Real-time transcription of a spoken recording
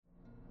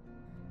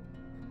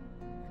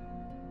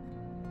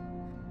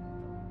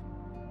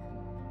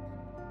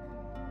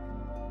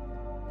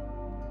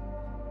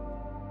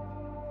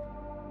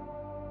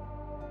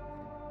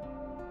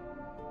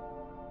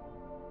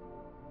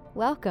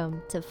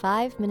Welcome to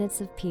 5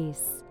 Minutes of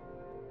Peace,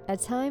 a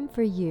time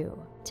for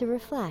you to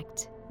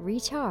reflect,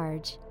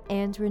 recharge,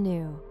 and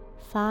renew.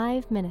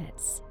 5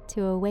 minutes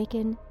to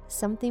awaken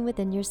something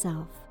within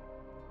yourself.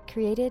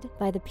 Created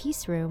by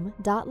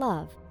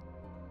thepeaceroom.love.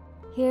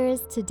 Here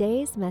is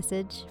today's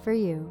message for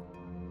you.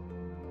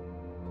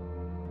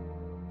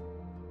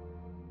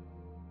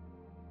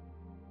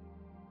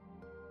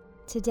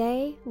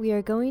 Today, we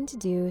are going to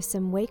do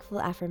some wakeful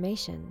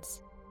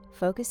affirmations,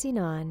 focusing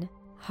on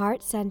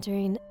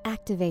heart-centering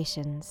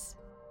activations.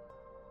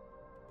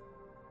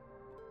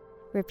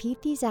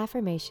 Repeat these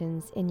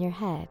affirmations in your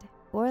head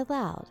or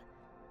aloud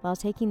while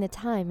taking the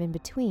time in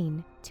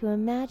between to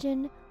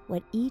imagine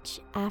what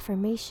each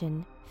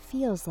affirmation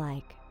feels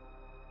like.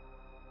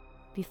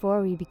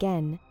 Before we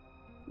begin,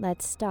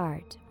 let's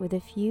start with a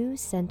few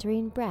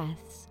centering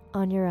breaths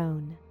on your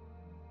own.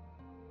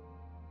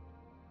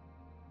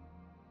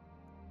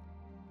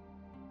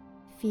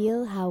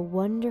 Feel how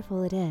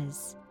wonderful it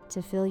is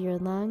to fill your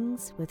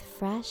lungs with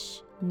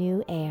fresh,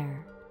 new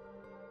air.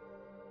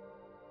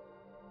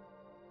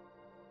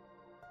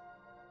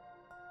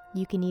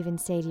 You can even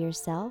say to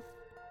yourself,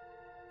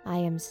 I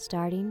am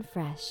starting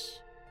fresh.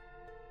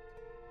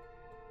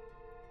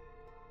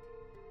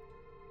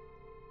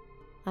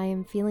 I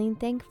am feeling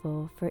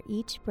thankful for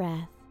each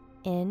breath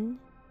in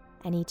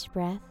and each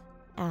breath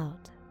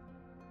out.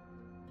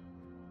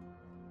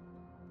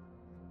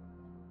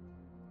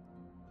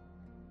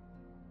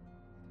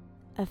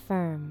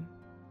 Affirm.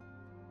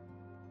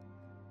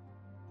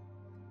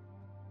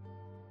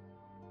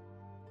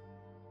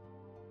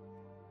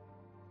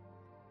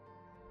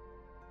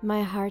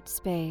 My heart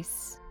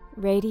space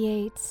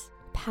radiates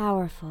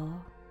powerful,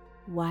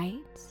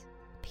 white,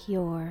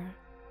 pure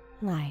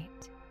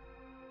light.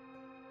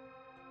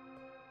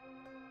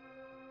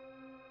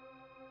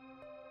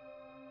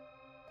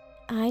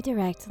 I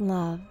direct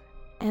love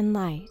and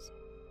light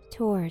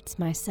towards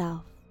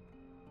myself.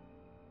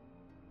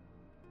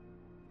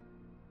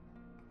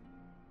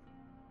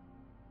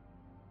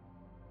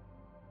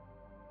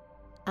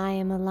 I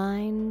am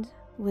aligned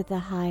with the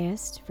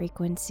highest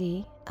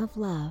frequency of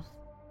love.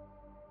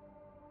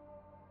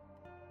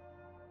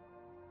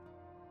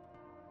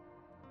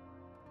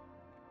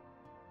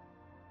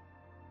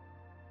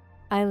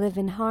 I live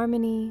in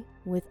harmony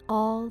with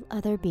all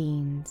other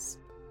beings.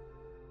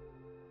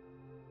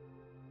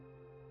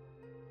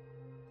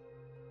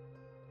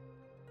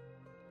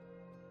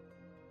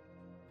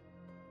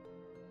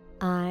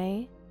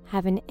 I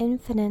have an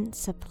infinite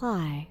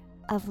supply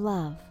of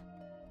love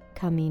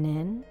coming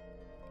in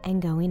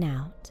and going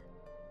out.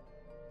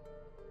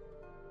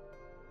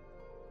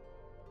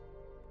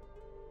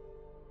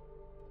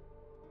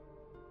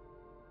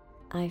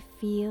 I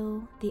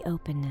feel the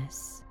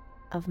openness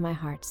of my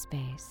heart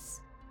space.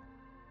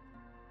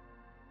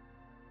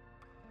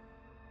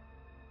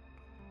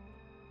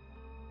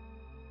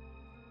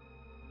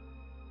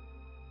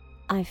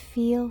 I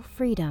feel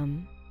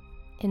freedom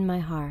in my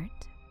heart.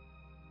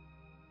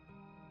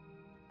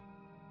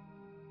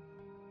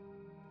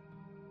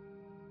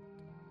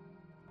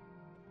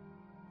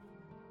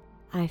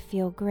 I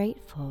feel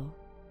grateful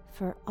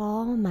for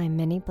all my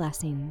many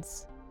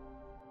blessings.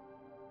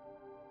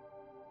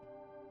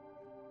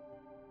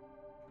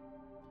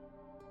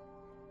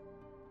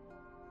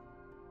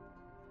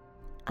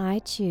 I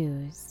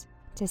choose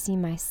to see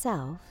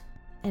myself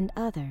and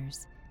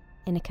others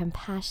in a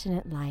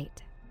compassionate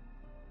light.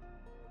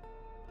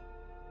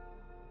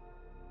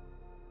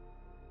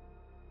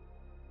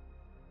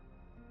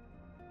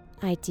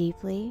 I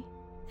deeply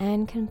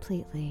and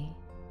completely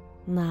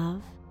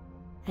love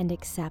and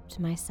accept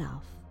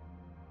myself.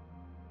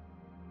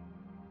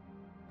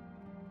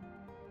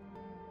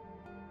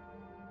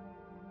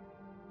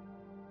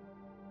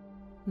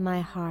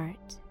 My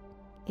heart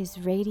is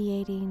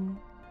radiating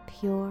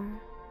pure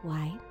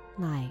white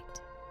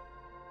light.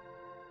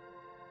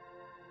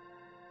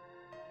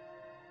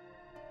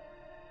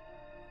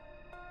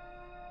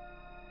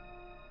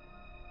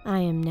 I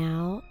am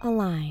now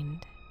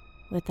aligned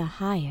with the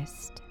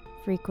highest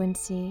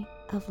frequency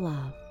of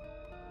love.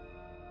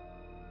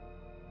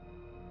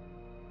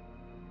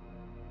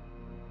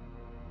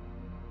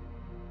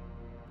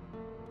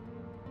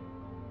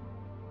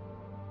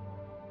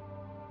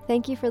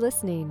 Thank you for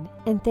listening,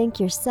 and thank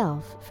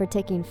yourself for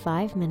taking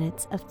 5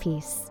 minutes of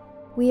peace.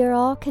 We are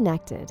all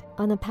connected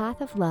on the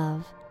path of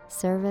love,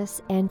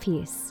 service, and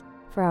peace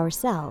for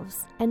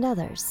ourselves and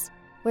others.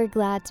 We're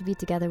glad to be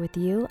together with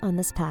you on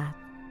this path.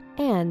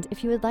 And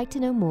if you would like to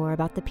know more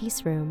about the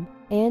Peace Room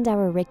and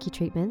our Reiki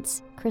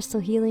treatments,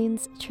 crystal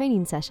healings,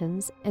 training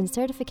sessions, and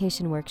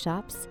certification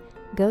workshops,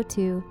 go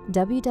to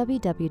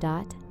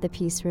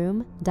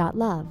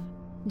www.thepeaceroom.love.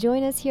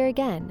 Join us here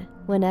again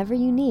whenever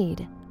you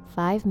need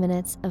 5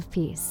 minutes of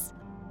peace.